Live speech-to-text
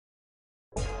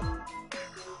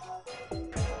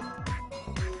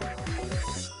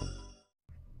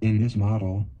In this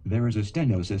model, there is a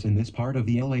stenosis in this part of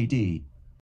the LAD.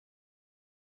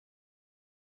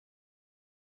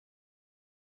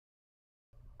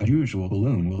 A usual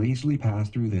balloon will easily pass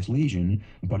through this lesion,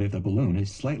 but if the balloon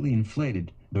is slightly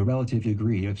inflated, the relative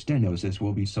degree of stenosis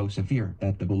will be so severe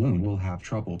that the balloon will have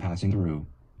trouble passing through.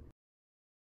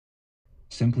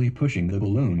 Simply pushing the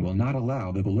balloon will not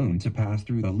allow the balloon to pass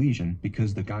through the lesion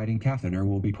because the guiding catheter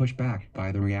will be pushed back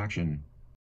by the reaction.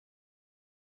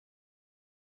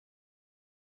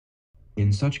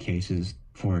 In such cases,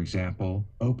 for example,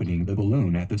 opening the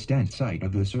balloon at the stent site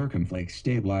of the circumflex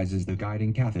stabilizes the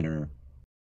guiding catheter.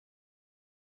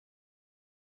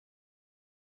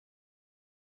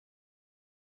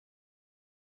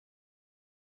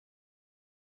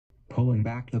 Pulling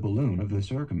back the balloon of the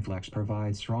circumflex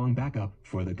provides strong backup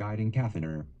for the guiding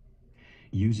catheter.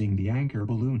 Using the anchor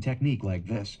balloon technique like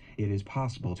this, it is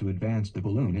possible to advance the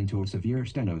balloon into a severe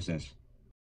stenosis.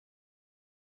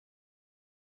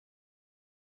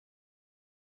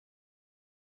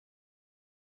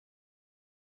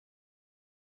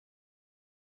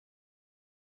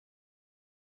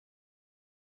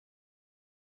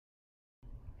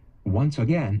 Once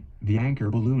again, the anchor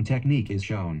balloon technique is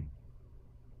shown.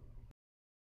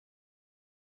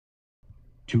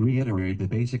 To reiterate the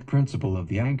basic principle of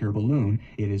the anchor balloon,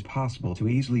 it is possible to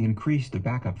easily increase the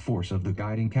backup force of the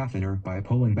guiding catheter by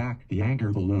pulling back the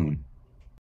anchor balloon.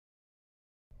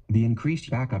 The increased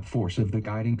backup force of the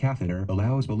guiding catheter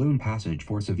allows balloon passage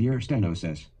for severe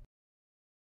stenosis.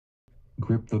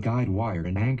 Grip the guide wire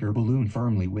and anchor balloon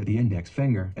firmly with the index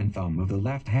finger and thumb of the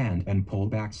left hand and pull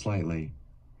back slightly.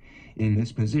 In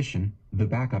this position, the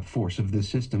backup force of the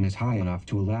system is high enough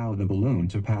to allow the balloon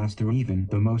to pass through even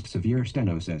the most severe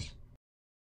stenosis.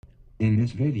 In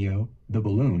this video, the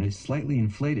balloon is slightly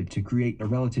inflated to create a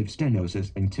relative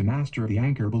stenosis and to master the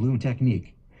anchor balloon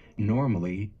technique.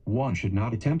 Normally, one should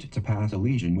not attempt to pass a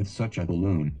lesion with such a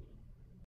balloon.